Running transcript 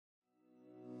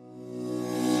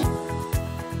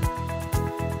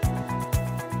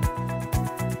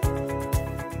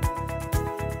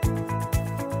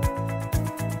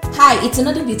Hi, it's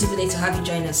another beautiful day to have you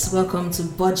join us. Welcome to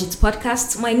Budget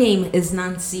Podcast. My name is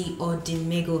Nancy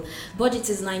Odimego. Budget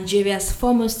is Nigeria's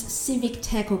foremost civic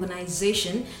tech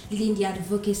organization leading the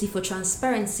advocacy for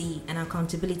transparency and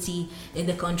accountability in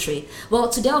the country. Well,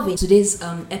 to delve into today's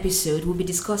episode, we'll be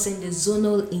discussing the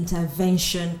Zonal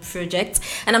Intervention Project.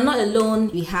 And I'm not alone.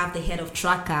 We have the head of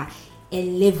Tracka,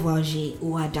 Elevaji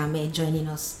Wadame, joining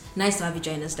us. Nice to have you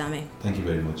join us, Dame. Thank you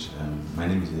very much. My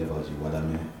name is Elevaji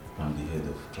Wadame. I'm the head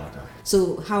of Tracka.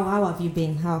 So how have you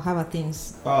been? How are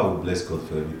things? Oh, we bless God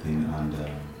for everything, and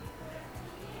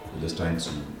we're just trying to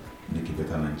make a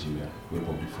better Nigeria. We're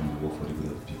public from the work for the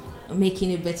good of the people.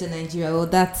 Making a better Nigeria. Well,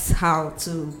 that's how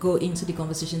to go into the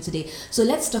conversation today. So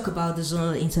let's talk about the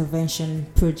Zonal Intervention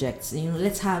Project.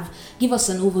 Give us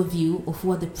an overview of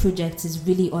what the project is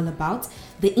really all about,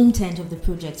 the intent of the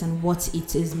project, and what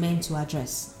it is meant to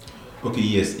address. Okay,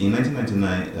 yes. In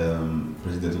 1999,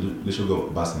 President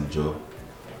Olusegun Obasanjo,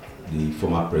 the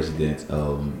former president,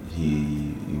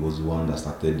 he was the one that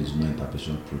started the Zonal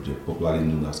Intervention Project, popularly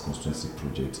known as Constituency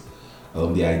Project.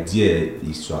 The idea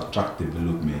is to attract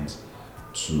development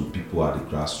to people at the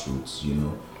grassroots.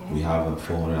 Okay. We have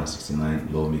 469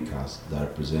 lawmakers that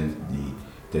represent the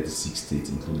 36 states,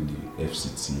 including the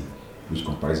FCT, which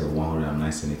comprises of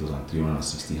 109 senators and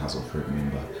 360 House of Rep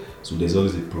members. So there's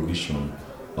always a provision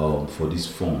for these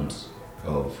funds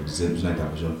for the Zonal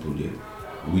Intervention Project,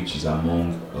 which is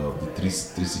among the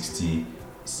 360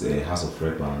 House of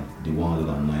Rep and the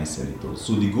 109 senators.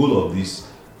 So the goal of this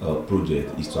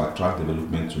project is to attract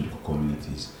development to local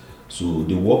communities. So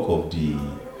the work of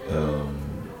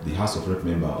the House of Rep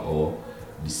member or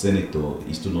the senator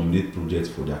is to nominate projects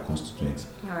for their constituents,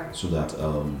 right, so that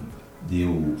they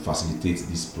will facilitate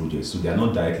this project. So they are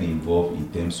not directly involved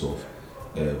in terms of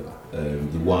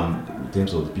in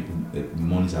terms of the people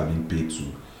monies are being paid to.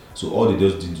 So all they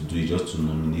just need to do is just to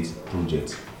nominate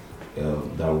projects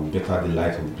that will better the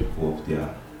life of the people of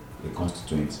their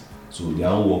constituents. So their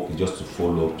own work is just to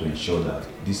follow up to ensure that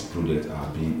these projects are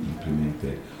being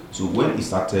implemented. So when it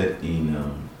started in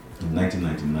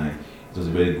 1999, it was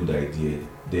a very good idea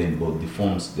then, but the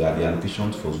funds, the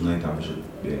allocations for Zonal Intervention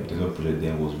Project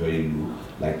then was very low.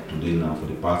 Like today now, for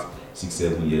the past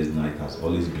 6-7 years now, it has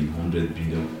always been 100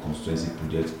 billion constituency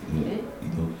projects,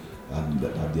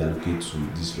 that they allocate to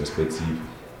this respective,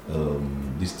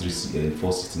 these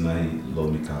 469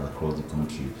 lawmakers across the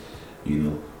country,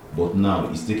 But now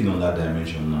it's taking on that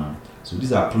dimension now. So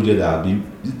these are projects that have been,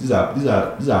 these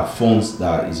are funds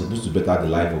that is supposed to better the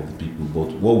life of the people.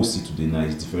 But what we see today now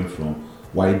is different from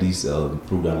why this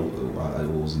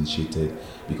program was initiated,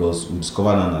 because we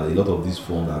discovered now that a lot of these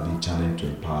funds are being channeled to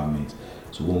empowerment.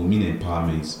 So when we mean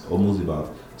empowerment, almost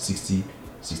about 65%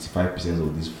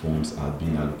 of these funds are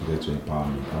being allocated to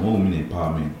empowerment. And when we mean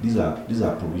empowerment, these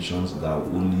are provisions that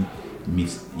only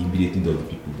meet immediate needs of the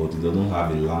people, but it doesn't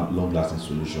have a long-lasting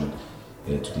solution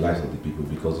to the lives of the people.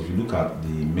 Because if you look at the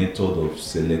method of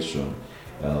selection,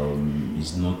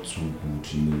 it's not too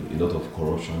good. A lot of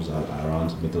corruptions are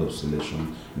around method of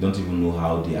selection. You don't even know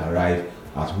how they arrive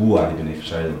at who are the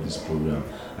beneficiaries of this program.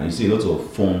 And you see a lot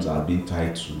of funds are being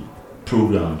tied to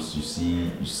programs. You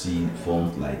see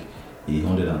funds like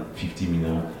 150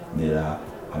 million naira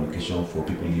allocation for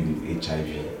people living with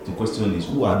HIV. The question is,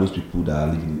 who are those people that are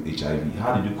living with HIV?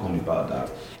 How did you come about that?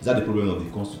 Is that the problem of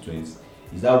the constituents?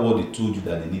 Is that what they told you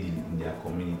that they need in their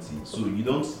community? So you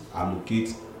don't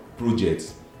allocate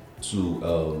projects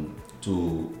to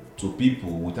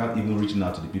people without even reaching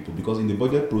out to the people, because in the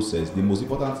budget process, the most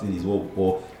important thing is what we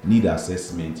call need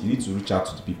assessment. You need to reach out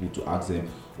to the people to ask them,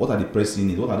 what are the pressing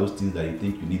needs? What are those things that you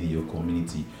think you need in your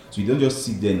community? So you don't just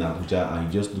sit there in Abuja and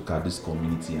you just look at this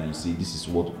community and you say this is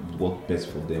what best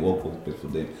for them, what works best for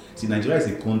them. See, Nigeria is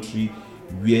a country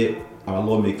where our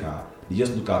lawmaker, they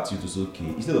just look at you to say, okay,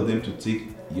 instead of them to take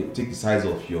the size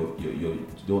of your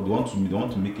they want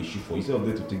to make a shoe for you. Instead of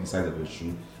them to take the size of your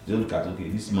shoe, they look at, okay,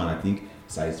 this man, I think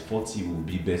size 40 will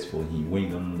be best for him, when you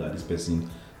don't know that this person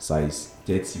size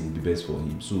 30 will be best for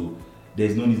him. So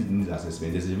there's no need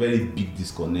assessment. There's a very big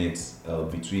disconnect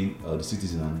between the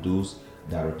citizens and those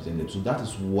that represent them. So that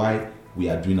is why we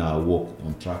are doing our work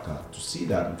on Tracka, to see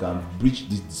that we can bridge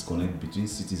this disconnect between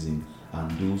citizens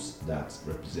and those that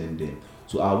represent them.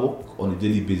 So our work on a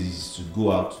daily basis is to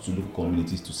go out to local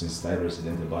communities to sensitize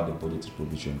residents about the budgetary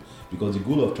provision, because the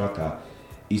goal of Tracka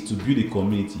is to build a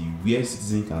community where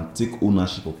citizens can take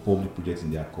ownership of public projects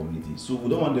in their community. So we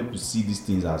don't want them to see these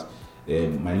things as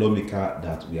my lawmaker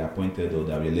that we appointed or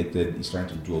that we elected is trying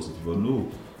to do us a favor.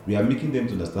 No, we are making them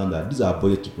to understand that these are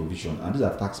budgetary provision and these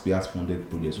are taxpayers funded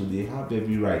projects. So they have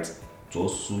every right to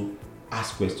also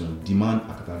ask questions, demand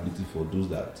accountability for those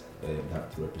that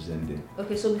that represent them.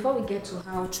 Okay, so before we get to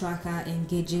how Tracka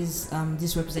engages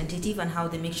this representative and how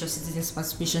they make sure citizens'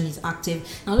 participation is active,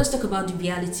 now let's talk about the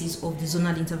realities of the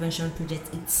Zonal Intervention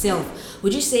Project itself.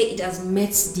 Would you say it has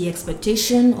met the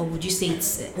expectation, or would you say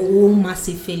it's a whole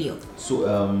massive failure? So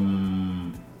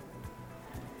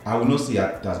I will not say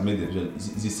it has made the vision. It's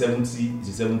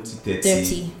a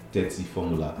 70-30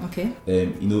 formula. Okay.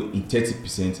 In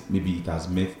 30%, maybe it has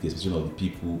met the expectation of the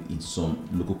people in some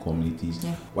local communities.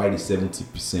 Yeah. While the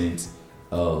 70%,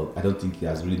 I don't think it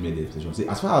has really made the expectation. See,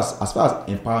 as far as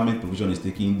empowerment provision is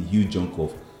taking a huge chunk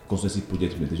of constituency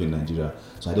project implementation in Nigeria,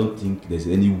 so I don't think there's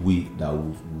any way that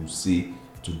we will say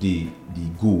today the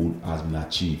goal has been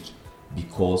achieved,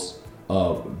 because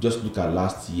just look at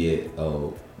last year.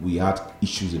 We had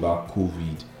issues about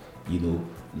COVID,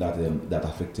 that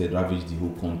affected, ravaged the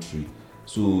whole country.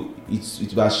 So it's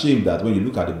a shame that when you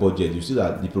look at the budget, you see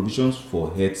that the provisions for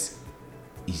health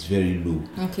is very low.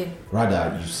 Okay.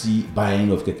 Rather, you see buying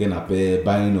of keke nape,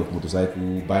 buying of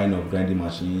motorcycle, buying of grinding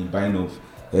machine, buying of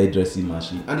hairdressing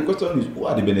machine. And the question is, who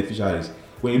are the beneficiaries?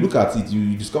 When you look at it,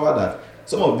 you discover that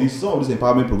some of these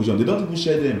empowerment provisions, they don't even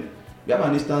share them. We have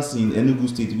an instance in Enugu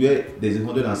State where there's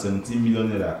 117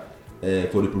 million naira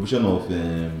for the provision of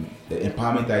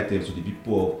empowerment items to the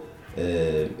people of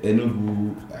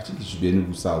Enugu. I think it should be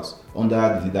Enugu South,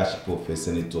 under the leadership of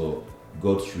Senator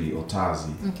Godfrey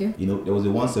Otazi. Okay. There was a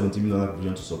 170 million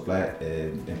provision to supply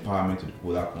empowerment to the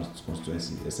people of that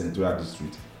constituency, the senatorial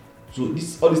district. So all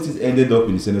these things ended up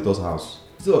in the senator's house.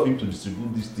 Instead of him to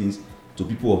distribute these things to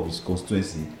people of his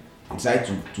constituency, he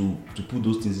decided to put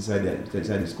those things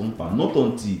inside his compound. Not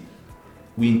until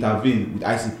we intervened with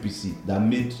ICPC that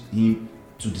made him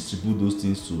to distribute those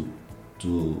things to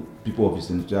people of his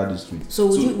senatorial district. So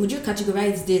would you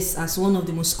categorize this as one of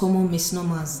the most common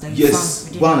misnomers that you found?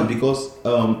 Yes, one, because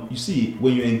you see,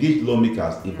 when you engage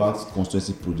lawmakers about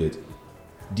constituency project,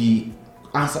 the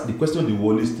question they will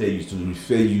always tell you is to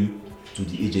refer you to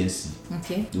the agency.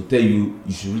 Okay. They'll tell you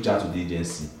should reach out to the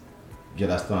agency. You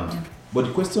understand? Yeah. But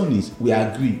the question is, we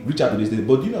agree, reach out to the agency.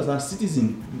 But do you understand,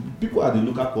 citizens, people at the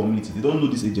local community, they don't know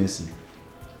this agency.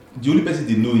 The only person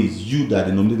they know is you that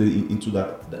they nominated into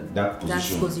that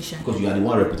position. Because you are the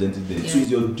one representing them. Yeah. So it's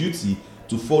your duty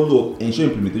to follow up, ensure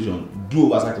implementation, do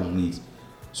oversight on it.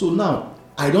 So now,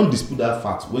 I don't dispute that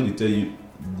fact when they tell you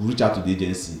reach out to the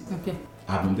agency. Okay.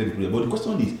 I've implemented the project. But the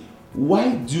question is,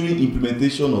 why during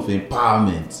implementation of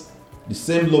empowerment, the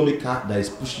same lawmaker that is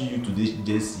pushing you to the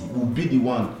agency will be the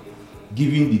one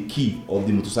giving the key of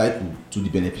the motorcycle to the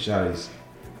beneficiaries?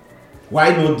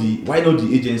 Why not the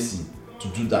agency to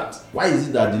do that? Why is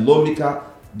it that the lawmaker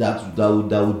that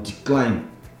would decline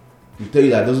to tell you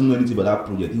that doesn't know anything about that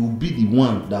project, he will be the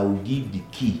one that will give the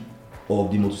key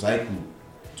of the motorcycle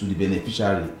to the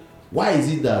beneficiary? Why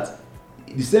is it that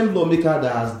the same lawmaker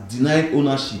that has denied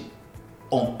ownership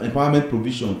on empowerment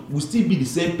provision will still be the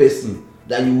same person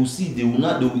that you will see they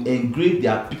will engrave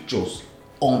their pictures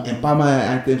on empowerment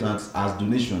items as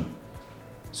donation?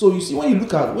 So you see, when you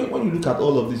look at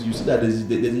all of this, you see that there's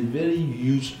a very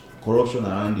huge corruption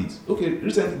around it. Okay,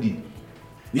 recently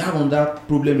we have on that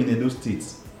problem in Edo State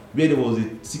where there was a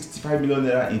 65 million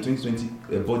naira in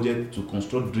 2020 budget to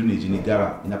construct drainage in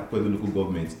Igara in Akoko Edo local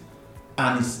government,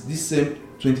 and it's this same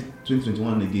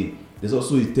 2021 again. There's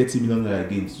also a 30 million naira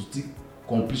again to take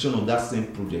completion of that same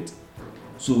project.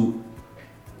 So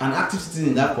an active citizen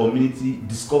in that community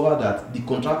discovered that the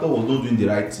contractor was not doing the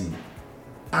right thing,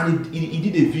 and he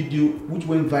did a video which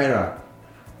went viral.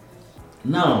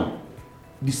 Now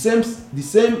the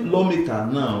same lawmaker,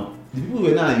 now the people who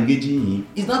are now engaging him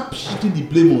is not shifting the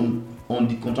blame on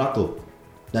the contractor,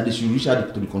 that they should reach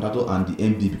out to the contractor and the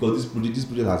MD because this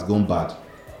project has gone bad.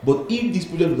 But if this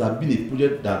project would have been a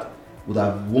project that would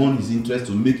have won his interest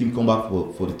to make him come back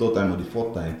for the third time or the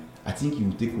fourth time, I think he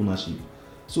will take ownership.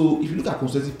 So if you look at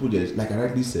constituency projects, like I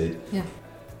rightly said,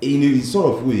 in a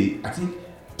sort of way, I think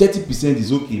 30%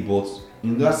 is okay, but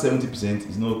in that 70%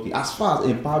 is not okay. As far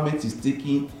as empowerment is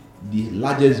taking the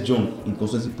largest jump in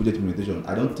constituency project implementation,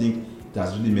 I don't think it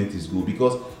has really met its goal,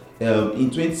 because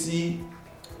in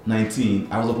 2019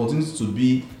 I was opportunity to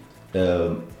be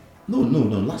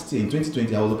last year in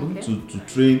 2020 I was opportunity to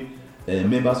train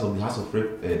members of the House of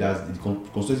Rep, that's the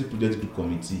constituency project group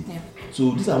committee.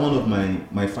 So these are one of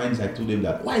my findings. I told them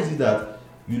that, why is it that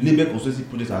you label constituency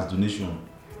projects as donation?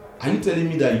 Are you telling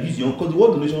me that you use your own, because the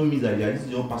word donation means that you are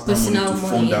using your own personal money to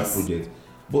fund that project,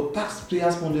 but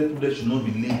taxpayers funded project should not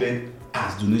be labeled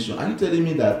as donation? Are you telling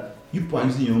me that you are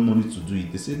using your own money to do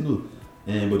it? They said no.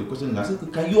 But the question is, I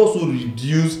said, can you also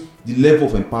reduce the level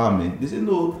of empowerment? They say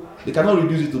no, they cannot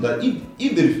reduce it to that.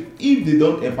 If they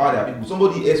don't empower their people,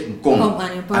 somebody else will come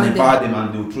and empower them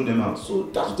and they will throw them out. So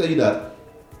that's to tell you that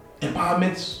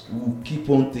empowerment will keep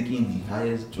on taking the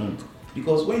highest jump.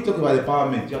 Because when you talk about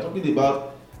empowerment, you are talking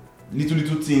about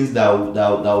little things that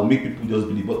will make people just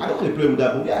believe. But I don't have a problem with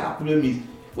that. But where our problem is,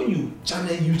 when you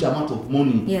channel huge amount of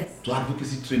money to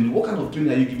advocacy training, what kind of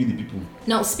training are you giving the people?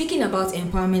 Now, speaking about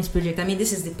empowerment project, I mean,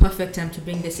 this is the perfect time to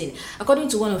bring this in. According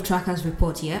to one of Tracka's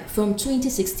report here, from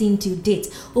 2016 to date,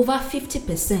 over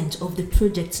 50% of the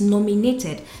projects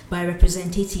nominated by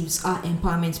representatives are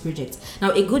empowerment projects.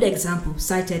 Now, a good example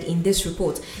cited in this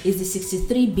report is the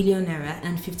 63 billion naira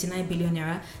and 59 billion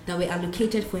naira that were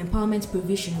allocated for empowerment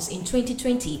provisions in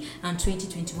 2020 and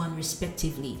 2021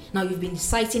 respectively. Now, you've been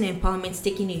citing empowerment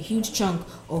taking a huge chunk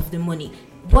of the money.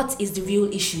 What is the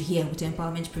real issue here with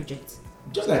empowerment projects?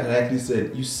 Just like I rightly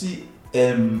said, you see,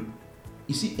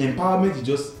 empowerment is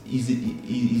just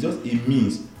a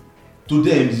means. To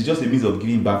them, it's just a means of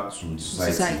giving back to the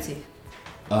society.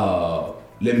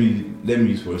 Let me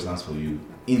use for instance for you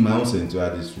in my own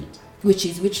senatorial district.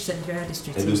 Which senatorial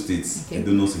district? Edo State. Okay.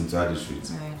 Edo North Senatorial District.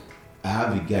 Right. I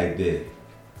have a guy there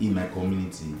in my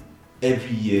community.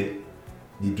 Every year,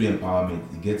 they do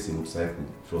empowerment. He gets a motorcycle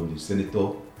from the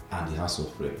senator and the House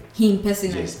of Rep. Him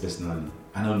personally? Yes, personally.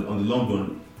 And on the long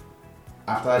run,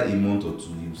 after a month or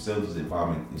two, he will sell those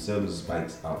empowerment, he will sell those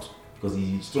bikes out. Because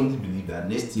he strongly believes that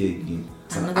next year again,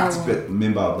 as an active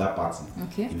member of that party,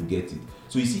 he will get it.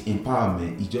 So you see,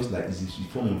 empowerment is just like it's a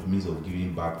form of means of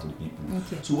giving back to the people.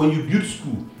 Okay. So when you build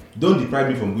school, don't deprive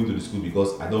me from going to the school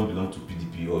because I don't belong to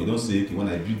PDP, or you don't say, okay, when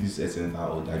I build this center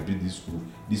or I build this school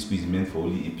is meant for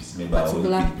only APC member or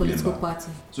PDP political member.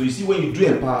 Party. So you see, when you do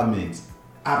empowerment,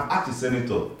 I've asked the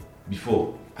senator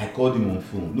before. I called him on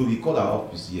phone. No, he called our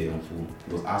office here on phone.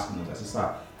 He was asking us. I said,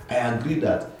 sir, I agree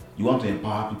that you want to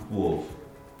empower people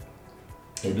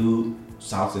of Edo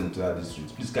South Central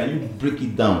District. Please, can you break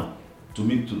it down to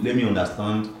let me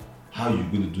understand how you're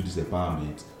going to do this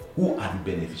empowerment? Who are the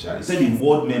beneficiaries? He said the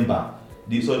ward member,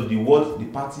 the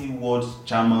party ward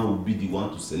chairman will be the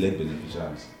one to select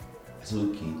beneficiaries. I said,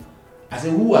 okay. I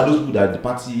said, who are those people that the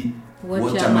party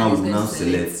ward chairman will now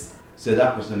select? So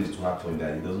that question is too hard for him,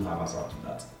 that he doesn't have answer to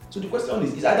that. So the question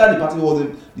is either the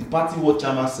party ward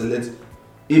chairman selects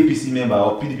APC member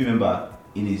or PDP member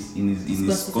in his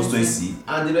constituency,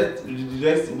 and the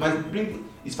rest might bring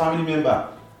his family member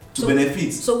to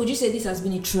benefit. So would you say this has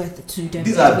been a threat to the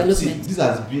development? This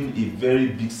has been a very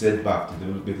big setback to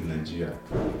development in Nigeria,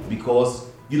 because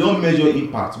you don't measure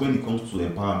impact when it comes to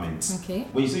empowerment. Okay.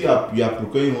 When you say you are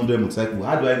procuring 100 motorcycles,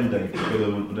 how do I know that you procured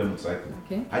 100 motorcycles?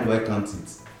 Okay. How do I count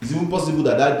it? It's even possible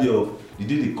that day of the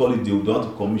day they call it, they want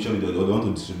to commission it or they want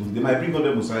to distribute it. They might bring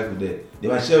 100 motorcycles there. They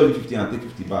might share only 50 and take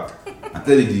 50 back and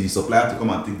tell the supplier to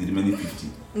come and take the remaining 50.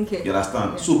 Okay. You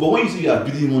understand? Yeah. So, but when you say you are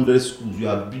building 100 schools, you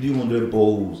are building 100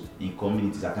 boreholes in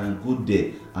communities, I can go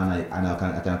there and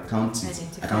I can count it.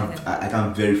 I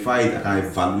can verify it. I can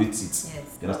evaluate it. Yes.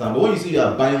 You understand? But when you say you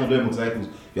are buying 100 motorcycles,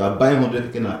 you are buying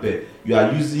 100 keke nape, you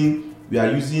are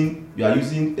using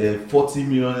 40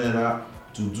 million naira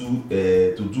to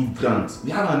do grants.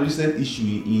 We have a recent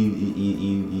issue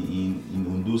in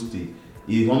Ondo State.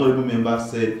 A honorable member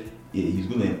said he's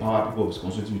going to empower people of his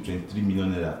constituency with 23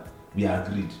 million naira. We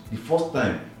agreed. The first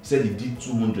time he said he did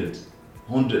 200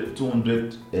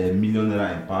 million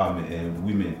naira empowerment.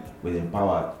 Women were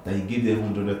empowered. That he gave them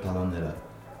 100,000 naira.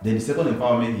 Then the second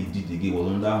empowerment he did again was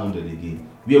under 100 again,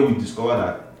 where we discovered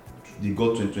that they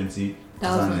got 20,000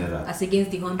 naira. As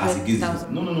against the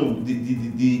 100,000. No.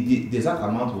 The exact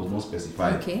amount was not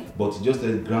specified. Okay. But he just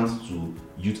said grants to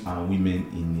youth and women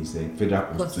in his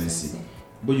federal constituency.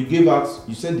 But you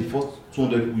said the first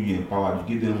 200 people you empowered, you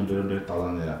gave them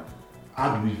 100,000 naira.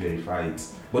 How do we verify it?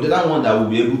 But the other one that we'll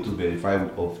be able to verify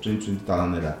of 20,000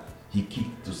 naira, he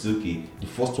kicked to say, okay, the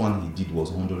first one he did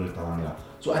was 100,000 naira.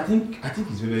 So I think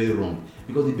it's very, very wrong,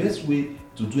 because the best way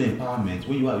to do empowerment,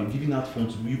 when you are giving out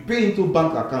funds, you pay into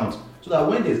bank account, so that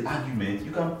when there's argument,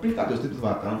 you can print out your statement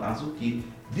of account and say, okay,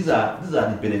 these are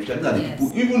the beneficiaries, these are the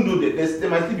people, even though there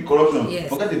might still be corruption. Yes.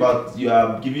 Forget about you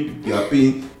are giving people, you are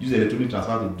paying, use electronic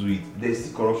transfer to do it. There's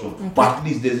still corruption, but at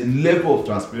least there's a level of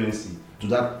transparency to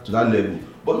that level.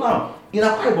 But now, in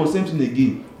Akwa Ibom, same thing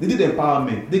again. They did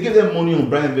empowerment. They gave them money on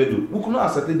Brian Vedo. We could not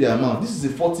ascertain the amount. This is a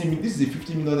 50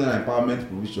 million empowerment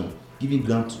provision, giving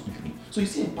grant to people. So you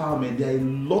see, empowerment, there are a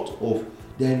lot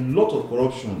of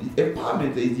corruption.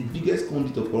 Empowerment is the biggest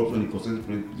conduit of corruption in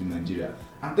constituency in Nigeria.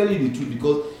 I'm telling you the truth,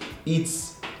 because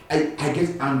I get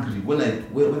angry when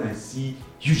I see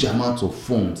huge amounts of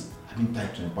funds being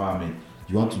tied to empowerment.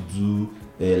 you want to do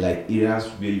like areas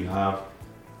where you have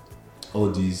all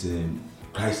these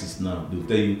crises now. They'll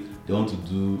tell you they want to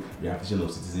do rehabilitation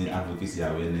of citizen advocacy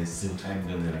awareness, 75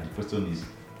 million naira. The question is,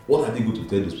 what are they going to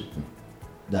tell those people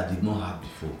that they did not have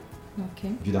before?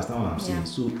 Okay. You understand what I'm saying? Yeah.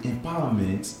 So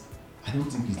empowerment, I don't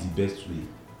think is the best way.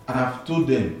 And I've told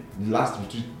them the last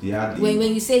retreat they had. When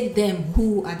you say them,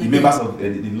 who are the members of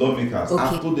the lawmakers? Okay.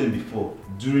 I've told them before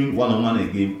during one-on-one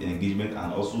engagement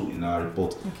and also in our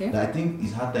report that I think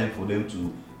it's hard time for them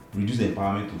to reduce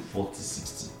empowerment to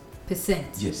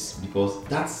 40-60%. Yes, because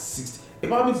that's 60.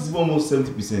 Empowerment is almost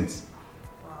 70%.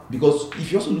 Because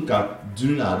if you also look at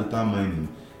during our data mining,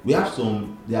 we have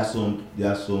there are some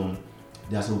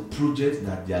projects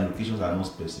that their locations are not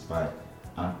specified,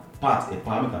 and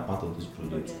empowerment are part of those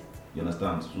projects. You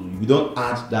understand? So we don't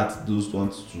add those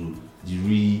ones to the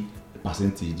real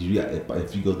percentage, the real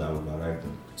figures that we've arrived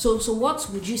on. So what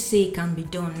would you say can be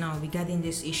done now regarding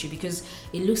this issue? Because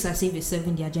it looks as if you're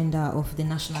serving the agenda of the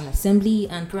National Assembly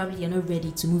and probably you're not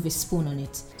ready to move a spoon on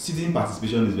it. Citizen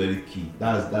participation is very key.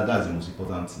 That's the most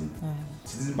important thing.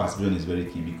 Citizen participation is very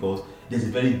key because there's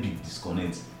a very big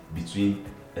disconnect between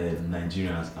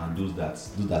Nigerians and those that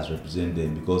represent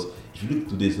them. Because if you look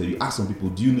today, so you ask some people,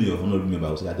 do you know your honorable member? I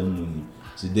will say, I don't know him.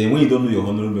 So then when you don't know your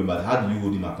honorable member, how do you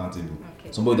hold him accountable?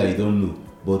 Okay. Somebody that you don't know.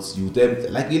 But you tell,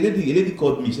 like a lady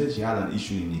called me, she said she had an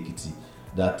issue in Ekiti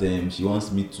that she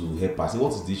wants me to help her. I said,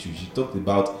 what is the issue? She talked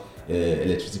about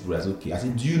electricity price. Okay. I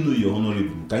said, do you know your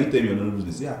honorable? Can you tell me your honorable?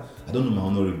 They say, I don't know my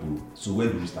honorable. So where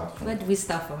do we start from?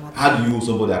 How do you hold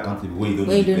somebody accountable when you don't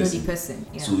know the person?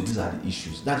 Yeah. So these are the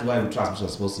issues. That's why we try as much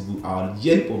as possible. Our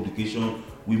yearly publication,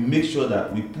 we make sure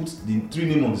that we put the 3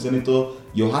 names of the senator,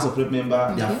 your House of Rep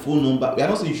member, their phone number. We are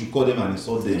not saying you should call them and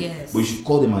insult them, but you should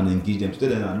call them and engage them to tell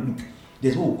them, and look,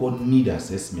 there's what we call need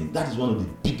assessment. That is one of the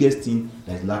biggest things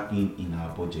that is lacking in our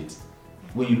budget.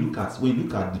 When you look at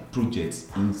the projects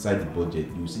inside the budget,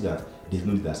 you will see that there's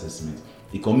no need assessment.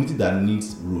 A community that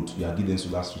needs road, you are giving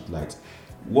solar street light.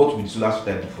 What will the solar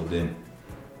street light do for them?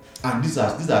 And these are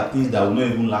things that will not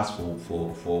even last for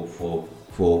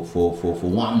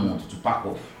 1 month to pack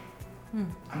off.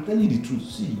 I'm telling you the truth.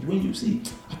 See, when you see,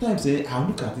 at times I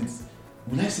look at it.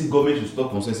 Will I say government should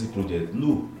stop consensus projects?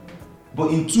 No.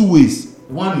 But in 2 ways.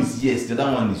 One is yes, the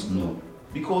other one is no.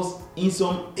 Because in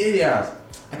some areas,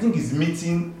 I think it's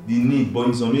meeting the need, but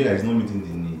in some areas it's not meeting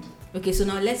the need. Okay, so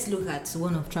now let's look at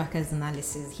one of Tracka's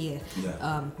analysis here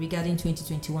regarding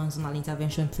 2021 Zonal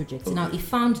Intervention Projects. Okay. Now, it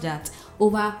found that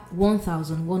over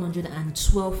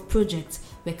 1,112 projects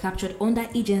were captured under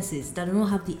agencies that do not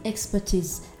have the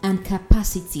expertise and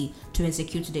capacity to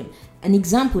execute them. An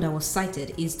example that was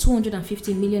cited is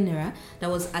 250 million naira that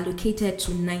was allocated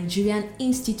to Nigerian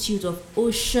Institute of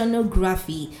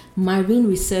Oceanography Marine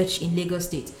Research in Lagos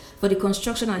State for the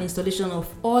construction and installation of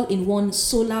all-in-one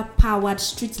solar-powered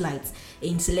streetlights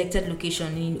in selected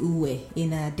location in Uwe,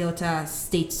 in Delta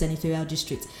State Senatorial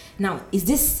District. Now, is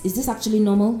this actually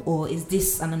normal, or is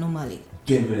this an anomaly?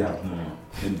 Very, very abnormal.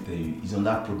 Let me tell you, it's on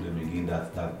that problem again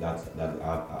that I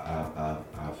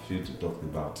failed to talk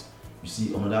about. You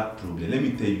see, another problem. Let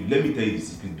me tell you the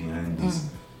secret behind this.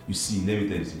 You see, let me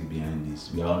tell you the secret behind this.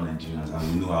 We are all Nigerians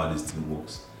and we know how this thing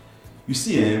works. You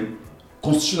see,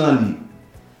 constitutionally,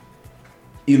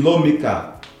 a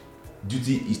lawmaker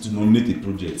duty is to nominate a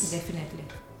project. Definitely.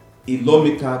 A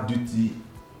lawmaker duty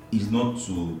is not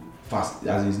to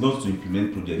is not to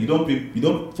implement project. They don't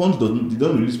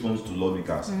release funds to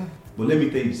lawmakers. But let me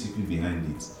tell you the secret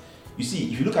behind it. You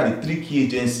see, if you look at the 3 key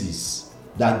agencies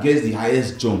that gets the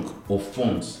highest chunk of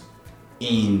funds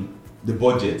in the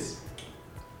budget,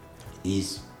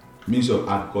 is Ministry of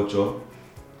Agriculture,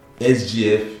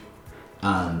 SGF,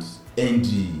 and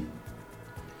ND.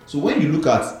 So when you look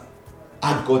at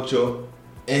agriculture,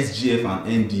 SGF,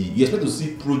 and ND, you expect to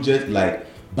see projects like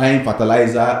buying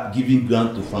fertilizer, giving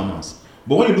grant to farmers.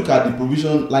 But when you look at the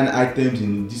provision line items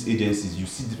in these agencies, you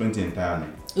see different things entirely.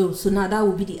 Oh, so now that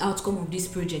will be the outcome of this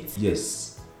project?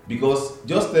 Yes. Because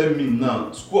just tell me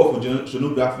now, School of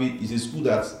Oceanography is a school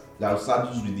that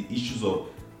saddles with the issues of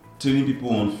training people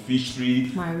on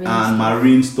fishery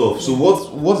marine stuff. Yeah. So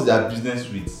what's their business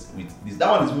with this? That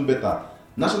one is even better.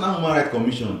 National Human Rights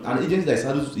Commission, an agency that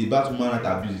saddles about human rights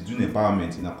abuse, is doing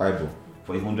empowerment in Akwa Ibom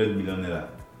for 100 million naira.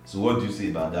 So what do you say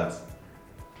about that?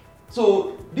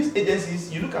 So these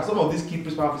agencies, you look at some of these key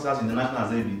principal officers in the National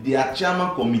Assembly, they are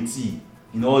chairman committee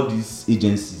in all these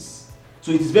agencies.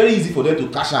 So it is very easy for them to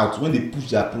cash out when they push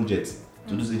their project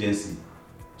to this agency.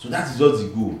 So that is just the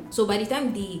goal. So by the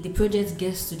time the project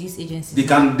gets to these agencies, they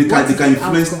can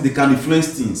influence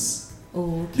things.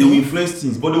 Oh, okay. They will influence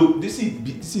things, but they will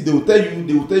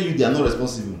tell you they are not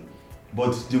responsible.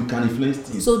 but they can influence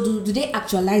things. So do they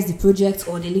actualize the project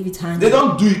or they leave it hanging? They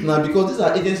don't do it now because these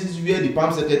are agencies where the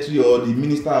PAM secretary or the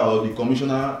minister or the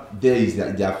commissioner there is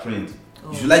their friend.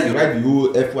 Oh. If you like, you write the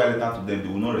whole FY letter to them, they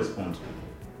will not respond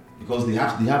because they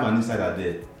have an insider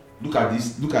there. Look at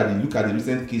the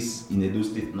recent case in Edo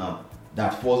State now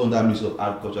that falls under Ministry of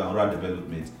Agriculture and Rural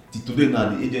Development. Till today now,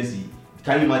 the agency,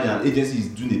 can you imagine an agency is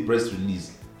doing a press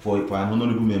release for an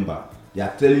honorable member? They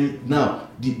are telling now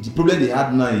the problem they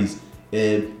had now is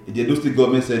the Edo State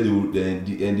government said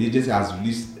the agency has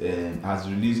released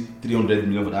 300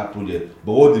 million for that project,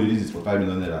 but what they released is for 5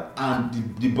 million naira, and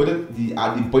the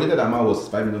budgeted amount was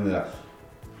 5 million naira.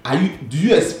 Do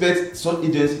you expect such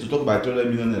agency to talk about 300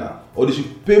 million naira, or they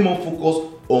should pay more focus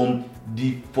on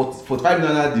the 45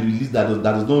 million naira they released that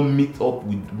does not meet up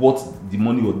with what the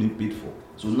money was being paid for?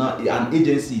 So now an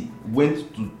agency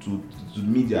went to the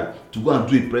media to go and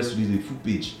do a press release, a full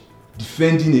page,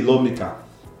 defending a lawmaker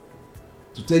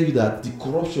to tell you that the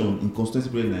corruption in constituency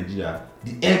project in Nigeria,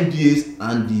 the MDAs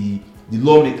and the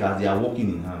lawmakers, they are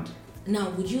working in hand. Now,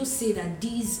 would you say that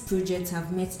these projects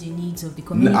have met the needs of the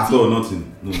community? At all,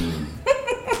 nothing. No.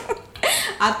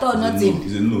 At all, nothing.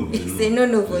 It's a no. It's a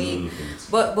no for you.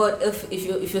 But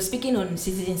if you're speaking on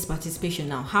citizens' participation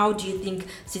now, how do you think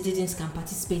citizens can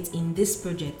participate in this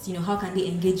project? How can they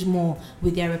engage more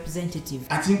with their representative?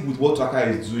 I think with what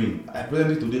Tracka is doing,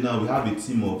 presently today now we have a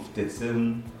team of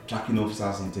 37 tracking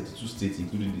officers in 32 states,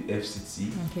 including the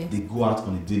FCT. Okay. They go out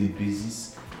on a daily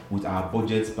basis with our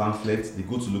budget pamphlets. They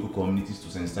go to local communities to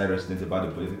sensitize residents about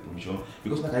the budget provision.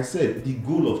 Because like I said, the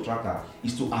goal of Tracka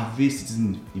is to avail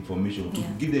citizen information, to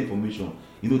give them information.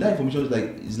 That information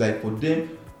is like for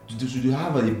them to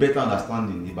have a better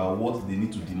understanding about what they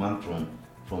need to demand from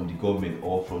the government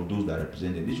or from those that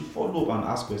represent them. They should follow up and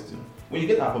ask questions. When you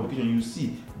get our publication, you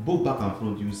see both back and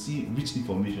front, you see rich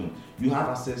information. You have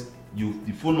access,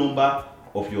 the phone number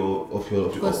of your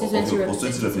constituency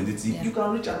representative. Yeah. You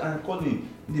can reach out and call him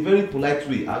in a very polite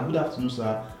way. Good afternoon,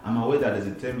 sir. I'm aware that there's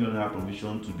a 10 million naira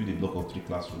provision to build a block of 3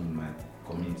 classrooms in my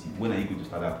community. When are you going to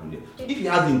start that project? If he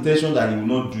has the intention that he will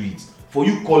not do it, for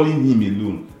you calling him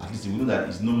alone, at least you will know that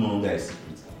it's no longer a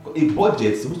secret. A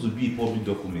budget is supposed to be a public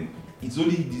document. It's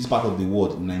only this part of the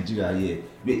world, in Nigeria here,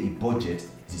 where a budget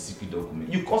is a secret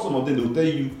document. You call some of them, they will tell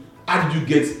you, how did you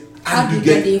get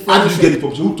the information?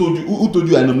 Who told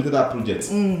you I nominated that project?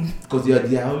 Because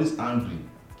they are always angry.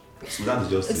 So that is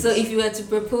just So if you were to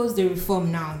propose the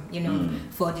reform now,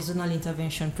 for the Zonal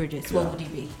Intervention Projects, what would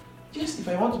it be? Yes, if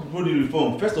I want to propose the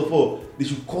reform, first of all, they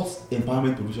should cut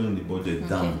empowerment provision in the budget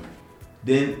down.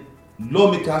 Then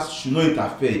lawmakers should not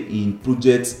interfere in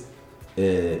projects.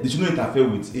 They should not interfere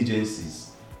with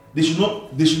agencies. They should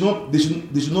not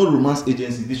romance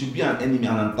agencies. They should be an enemy,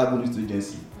 an antagonist to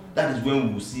agency. That is when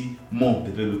we will see more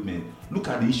development. Look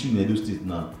at the issue in Edo State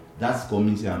now. That's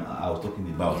community I was talking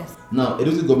about. Yes. Now,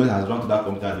 Edo State government has run to that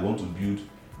committee.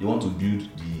 They want to build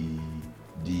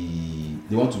the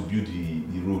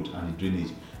road and the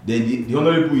drainage. Then the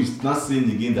honorable is not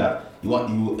saying again that he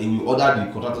will order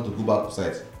the contractor to go back to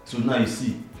site. So now you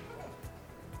see.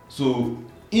 So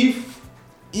if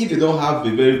they don't have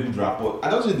a very good rapport, I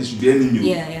don't think they should be any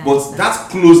new. But that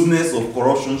closeness of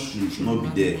corruption should not be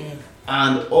there.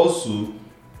 And also,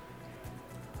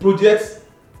 projects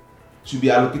should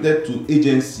be allocated to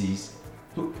agencies.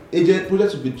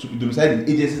 Projects should be domiciled in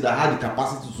agencies that have the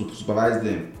capacity to supervise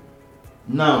them.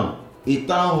 Now, a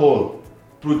town hall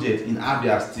project in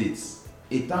Abia State,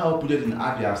 you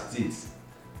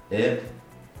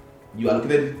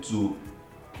allocated it to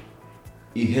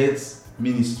a health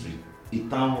ministry, a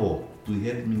town hall to a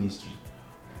health ministry.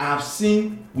 I've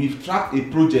seen, we've tracked a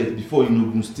project before in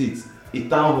Ogun State, a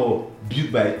town hall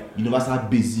built by Universal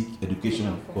Basic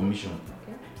Education Commission.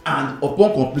 And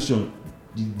upon completion,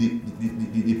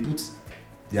 they put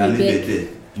their label there.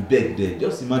 You beg there.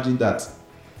 Just imagine that.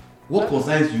 What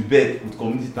concerns you beg with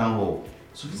community town hall?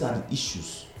 So these are the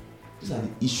issues. These are the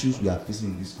issues we are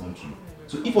facing in this country.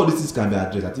 So if all these things can be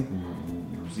addressed, I think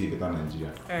we'll see a better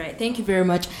Nigeria. All right, thank you very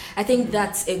much. I think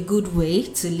that's a good way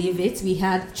to leave it. We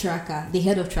had Tracka, the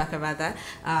head of Tracka rather,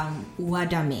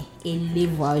 Wadame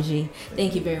Elevaje.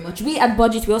 Thank you very much. We at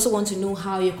Budget, we also want to know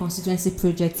how your constituency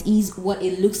project is, what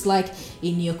it looks like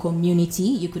in your community.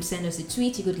 You could send us a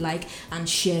tweet, you could like and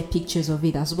share pictures of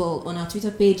it as well. On our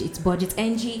Twitter page, it's Budget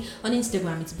NG. On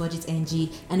Instagram, it's Budget NG.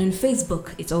 And on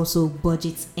Facebook, it's also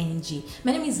Budget NG.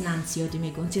 My name is Nancy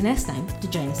Odimego. Until next time, to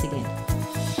join us again.